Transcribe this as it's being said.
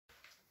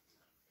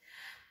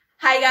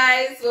Hi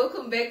guys,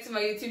 welcome back to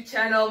my YouTube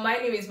channel. My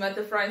name is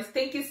Martha France.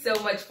 Thank you so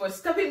much for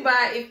stopping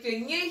by. If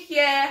you're new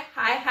here,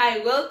 hi,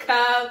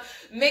 welcome.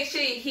 Make sure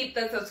you hit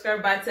that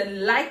subscribe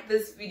button, like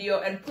this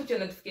video, and put your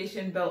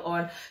notification bell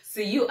on so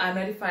you are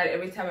notified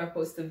every time I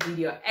post a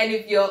video. And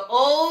if you're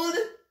old,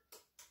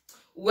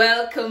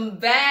 welcome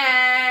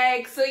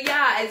back. So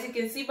yeah, as you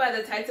can see by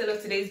the title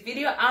of today's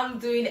video, I'm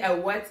doing a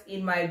what's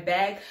in my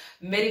bag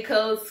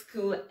medical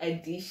school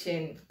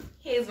edition.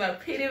 Here's my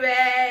pretty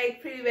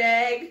bag.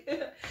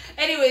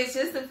 Anyways,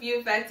 just a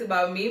few facts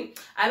about me.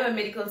 I'm a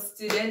medical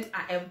student.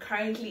 I am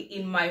currently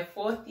in my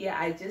 4th year.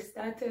 I just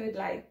started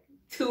like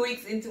 2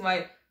 weeks into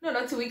my, no,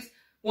 not 2 weeks,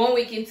 1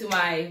 week into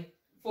my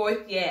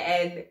 4th year,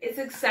 and it's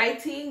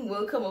exciting.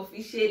 Welcome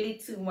officially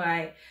to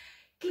my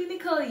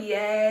clinical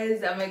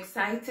years. I'm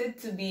excited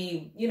to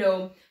be,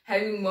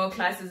 having more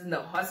classes in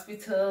the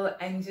hospital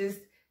and just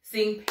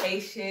seeing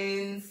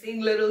patients, seeing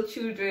little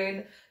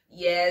children.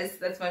 Yes,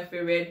 that's my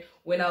favorite,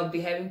 when I'll be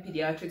having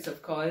pediatrics,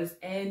 of course.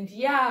 And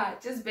yeah,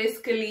 just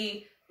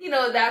basically,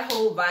 that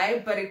whole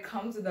vibe, but it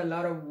comes with a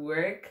lot of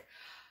work.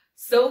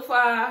 So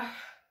far,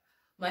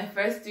 my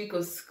first week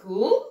of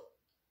school,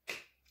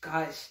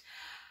 gosh,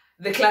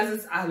 the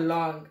classes are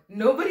long.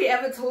 Nobody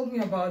ever told me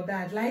about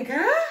that. Like,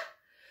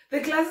 the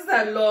classes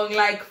are long,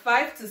 like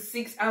 5 to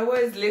 6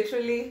 hours,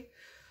 literally.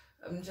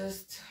 I'm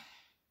just...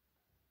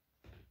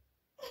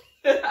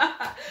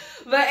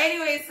 But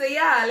anyway, so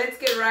yeah, let's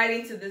get right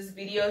into this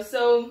video.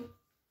 So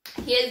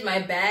here's my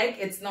bag.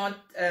 It's not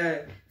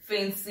a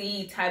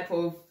fancy type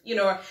of,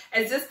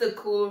 it's just a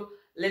cool,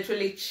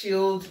 literally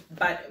chilled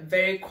but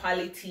very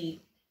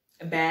quality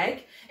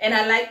bag. And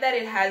I like that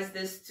it has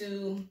these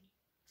 2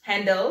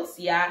 handles,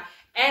 yeah,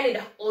 and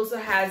it also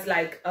has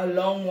like a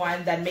long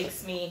one that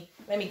makes me,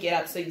 let me get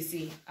up so you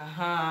see.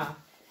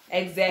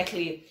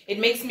 Exactly. It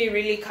makes me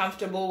really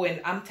comfortable when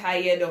I'm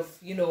tired of,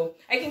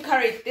 I can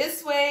carry it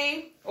this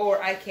way,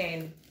 or I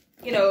can,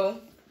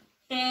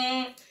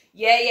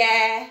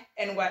 yeah,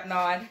 and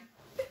whatnot.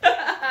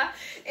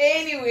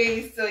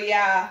 Anyway, so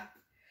yeah.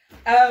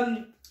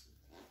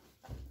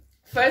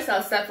 First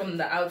I'll start from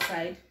the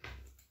outside.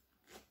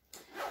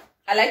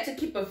 I like to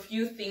keep a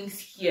few things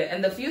here,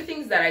 and the few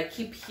things that I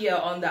keep here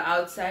on the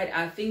outside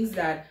are things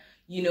that,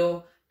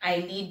 I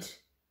need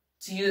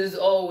to use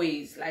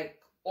always, like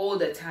all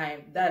the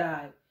time, that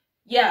I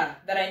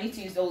need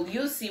to use.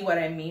 You'll see what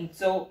I mean.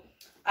 So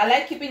I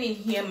like keeping in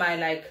here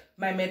my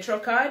Metro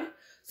card,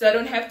 so I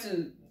don't have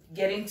to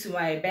get into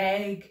my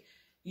bag,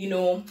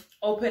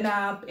 open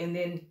up and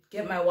then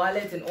get my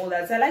wallet and all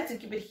that. So I like to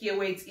keep it here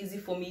where it's easy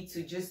for me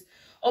to just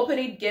open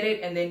it, get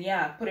it, and then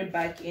put it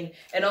back in.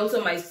 And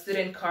also my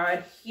student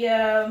card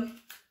here.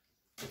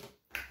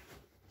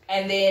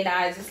 And then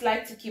I just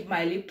like to keep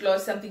my lip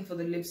gloss, something for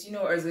the lips,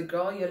 as a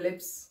girl, your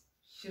lips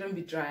shouldn't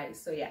be dry.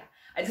 So yeah,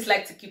 I just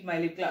like to keep my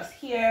lip gloss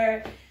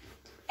here.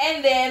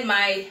 And then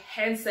my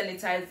hand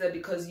sanitizer,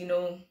 because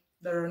the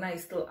Rona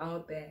is still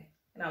out there,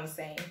 you know what I'm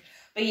saying.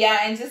 But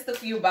yeah, and just a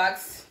few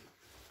bucks,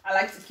 I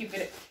like to keep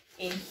it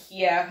in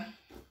here.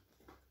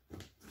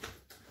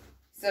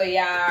 So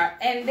yeah,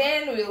 and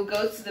then we'll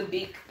go to the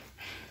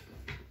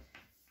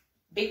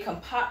big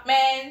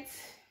compartment.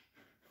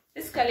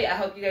 Basically, I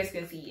hope you guys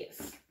can see,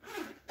 yes.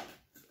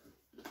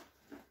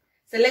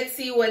 So let's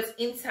see what's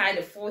inside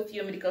the 4th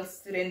year medical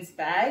student's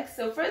bag.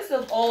 So first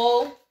of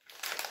all,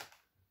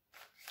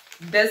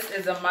 this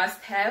is a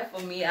must-have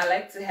for me. I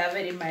like to have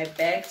it in my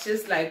bag,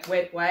 just like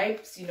wet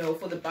wipes,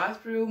 for the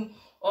bathroom,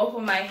 or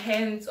for my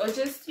hands, or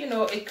just,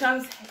 it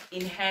comes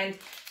in hand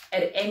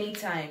at any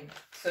time.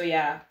 So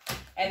yeah,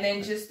 and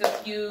then just a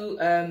few,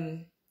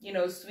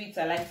 sweets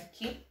I like to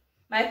keep.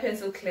 My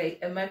pencil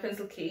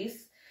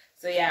case.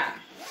 So yeah,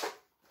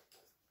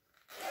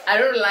 I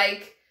don't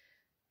like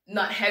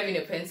not having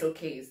a pencil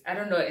case. I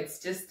don't know, it's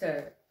just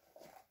a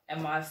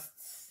must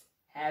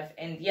have.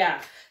 And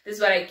yeah, this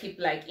is what I keep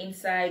like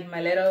inside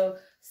my little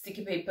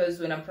sticky papers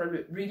when I'm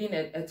probably reading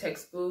a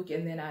textbook,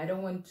 and then I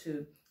don't want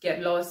to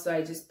get lost, so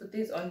I just put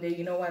these on there.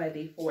 What are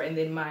they for? And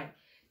then my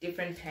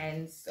different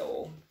pens.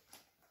 So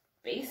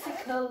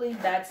basically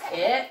that's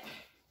it.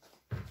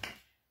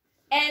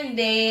 And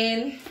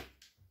then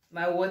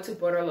my water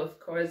bottle, of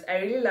course. I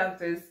really love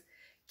this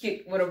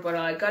cute water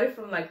bottle. I got it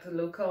from like the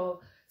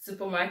local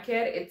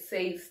supermarket. It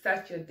says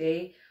start your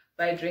day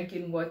by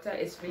drinking water.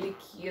 It's really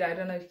cute. I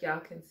don't know if y'all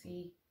can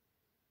see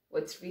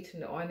what's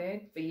written on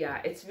it, but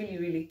yeah, it's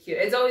really cute.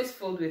 It's always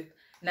filled with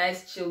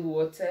nice chilled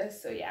water.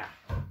 So yeah.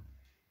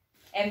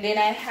 And then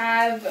I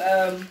have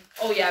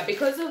oh yeah,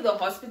 because of the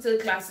hospital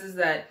classes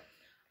that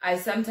I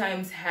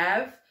sometimes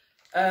have,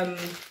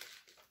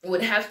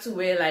 would have to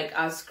wear like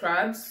our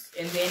scrubs,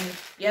 and then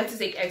you have to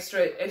take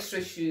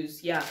extra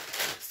shoes. Yeah,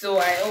 so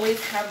I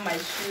always have my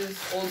shoes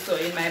also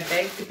in my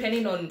bag,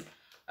 depending on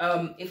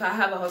if I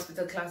have a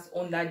hospital class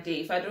on that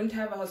day. If I don't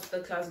have a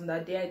hospital class on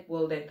that day,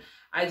 well then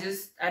I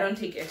don't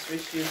take extra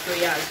shoes. So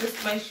yeah,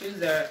 just my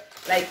shoes are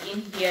like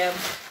in here.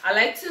 I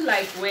like to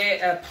like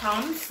wear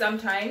pumps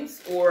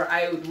sometimes, or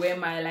I would wear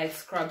my like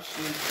scrub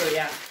shoes. So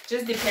yeah,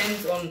 just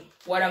depends on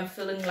what I'm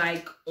feeling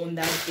like on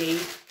that day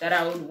that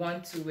I would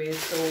want to wear.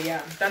 So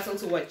yeah, that's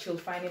also what you'll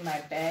find in my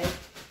bag.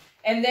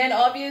 And then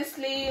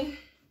obviously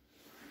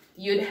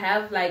you'd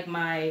have like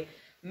my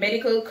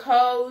medical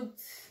coat,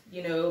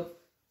 you know.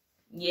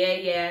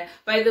 Yeah.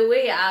 By the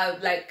way,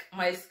 like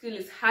my school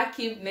is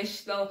Kharkiv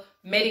National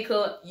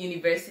Medical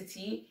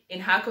University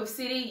in Kharkov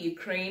City,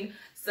 Ukraine.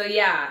 So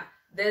yeah,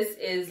 this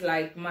is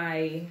like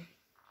my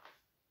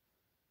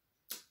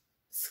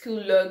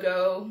school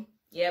logo.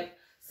 Yep.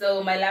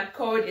 So my lab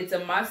coat, it's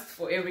a must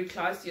for every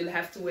class. You'll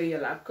have to wear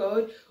your lab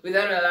coat.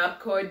 Without a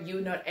lab coat,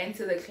 you not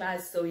enter the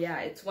class. So yeah,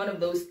 it's one of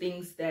those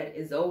things that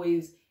is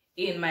always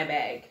in my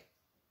bag.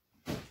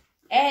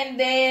 And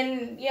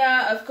then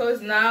yeah, of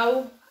course,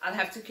 now I'll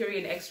have to carry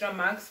an extra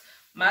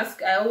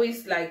mask. I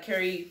always like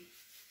carry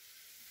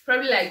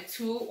probably like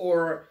 2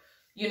 or,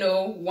 you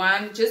know,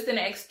 1, just an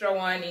extra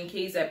one in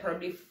case I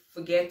probably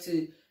forget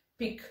to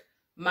pick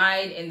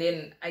mine, and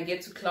then I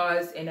get to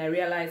class and I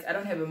realize I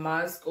don't have a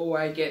mask, or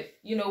I get,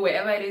 you know,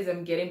 wherever it is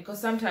I'm getting,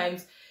 because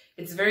sometimes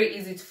it's very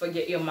easy to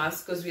forget your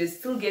mask because we're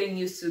still getting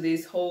used to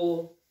this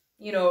whole,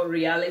 you know,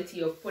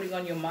 reality of putting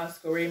on your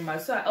mask or wearing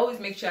mask. So I always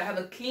make sure I have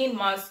a clean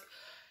mask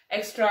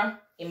extra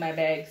in my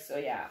bag. So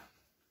yeah.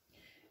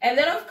 And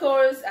then of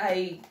course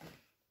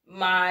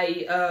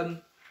my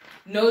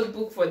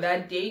notebook for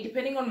that day,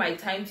 depending on my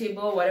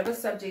timetable, whatever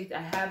subject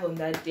I have on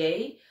that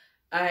day,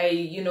 I,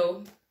 you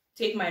know,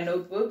 take my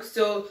notebook.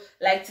 So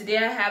like today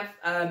I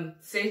have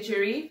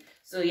surgery.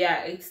 So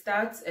yeah, it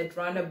starts at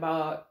around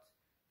about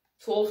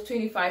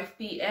 12:25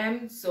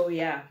 p.m. So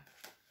yeah,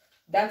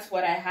 that's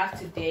what I have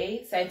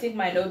today. So I take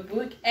my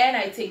notebook and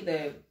I take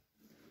the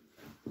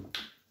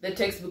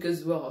textbook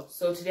as well.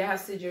 So today I have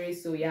surgery.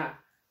 So yeah,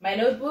 my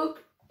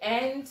notebook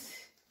and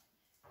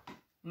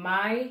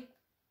my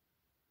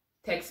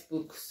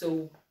textbook.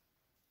 So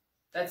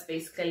that's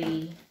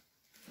basically,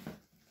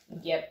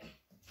 yep.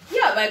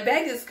 Yeah, my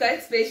bag is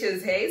quite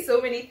spacious, hey?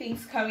 So many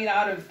things coming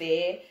out of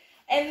there.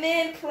 And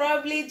then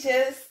probably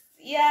just,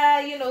 yeah,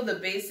 you know, the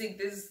basic,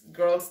 this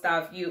girl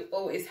stuff, you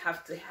always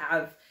have to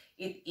have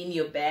it in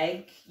your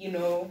bag, you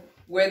know,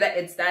 whether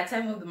it's that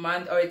time of the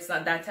month or it's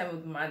not that time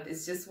of the month.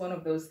 It's just one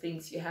of those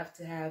things you have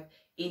to have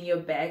in your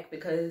bag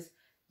because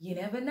you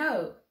never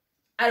know.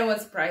 I don't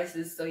want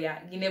surprises, so yeah,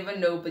 you never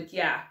know. But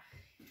yeah,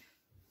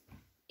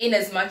 in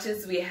as much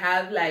as we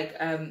have like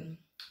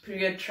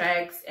period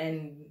tracks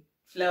and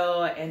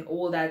flour and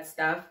all that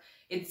stuff,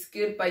 it's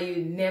good, but you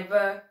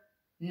never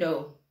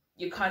know.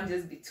 You can't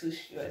just be too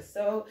sure.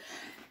 So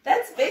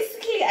that's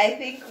basically, I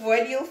think,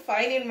 what you'll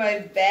find in my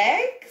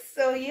bag.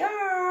 So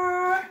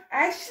yeah,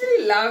 I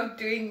actually love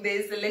doing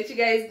this to let you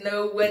guys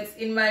know what's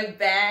in my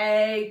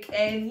bag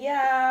and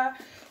yeah,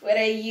 what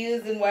I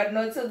use and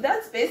whatnot. So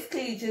that's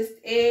basically just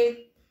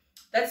it.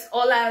 That's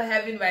all I'll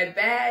have in my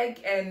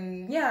bag,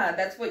 and yeah,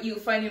 that's what you'll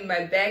find in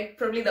my bag.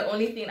 Probably the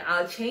only thing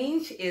I'll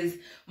change is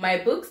my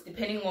books,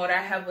 depending on what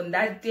I have on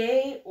that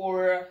day,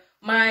 or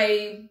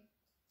my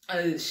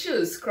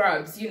shoes,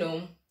 scrubs, you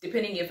know,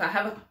 depending if I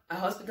have a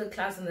hospital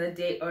class on the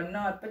day or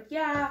not. But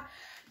yeah,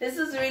 this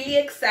is really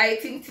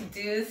exciting to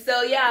do.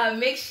 So yeah,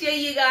 make sure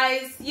you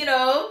guys, you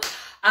know,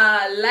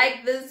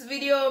 like this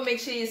video, make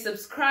sure you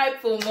subscribe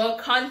for more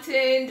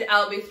content.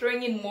 I'll be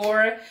throwing in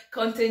more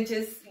content,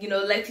 just, you know,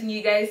 letting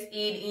you guys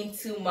in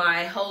into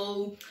my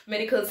whole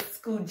medical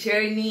school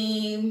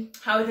journey,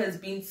 how it has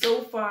been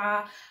so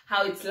far,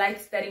 how it's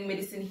like studying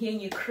medicine here in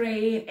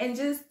Ukraine, and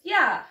just,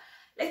 yeah,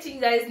 letting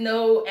you guys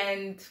know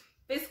and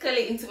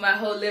basically into my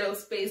whole little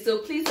space. So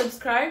please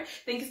subscribe.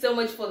 Thank you so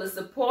much for the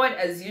support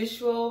as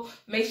usual.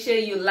 Make sure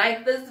you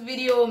like this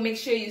video, make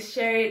sure you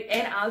share it,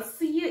 and I'll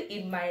see you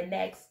in my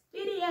next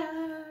video.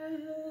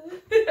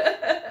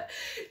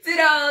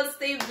 Toodles,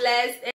 stay blessed.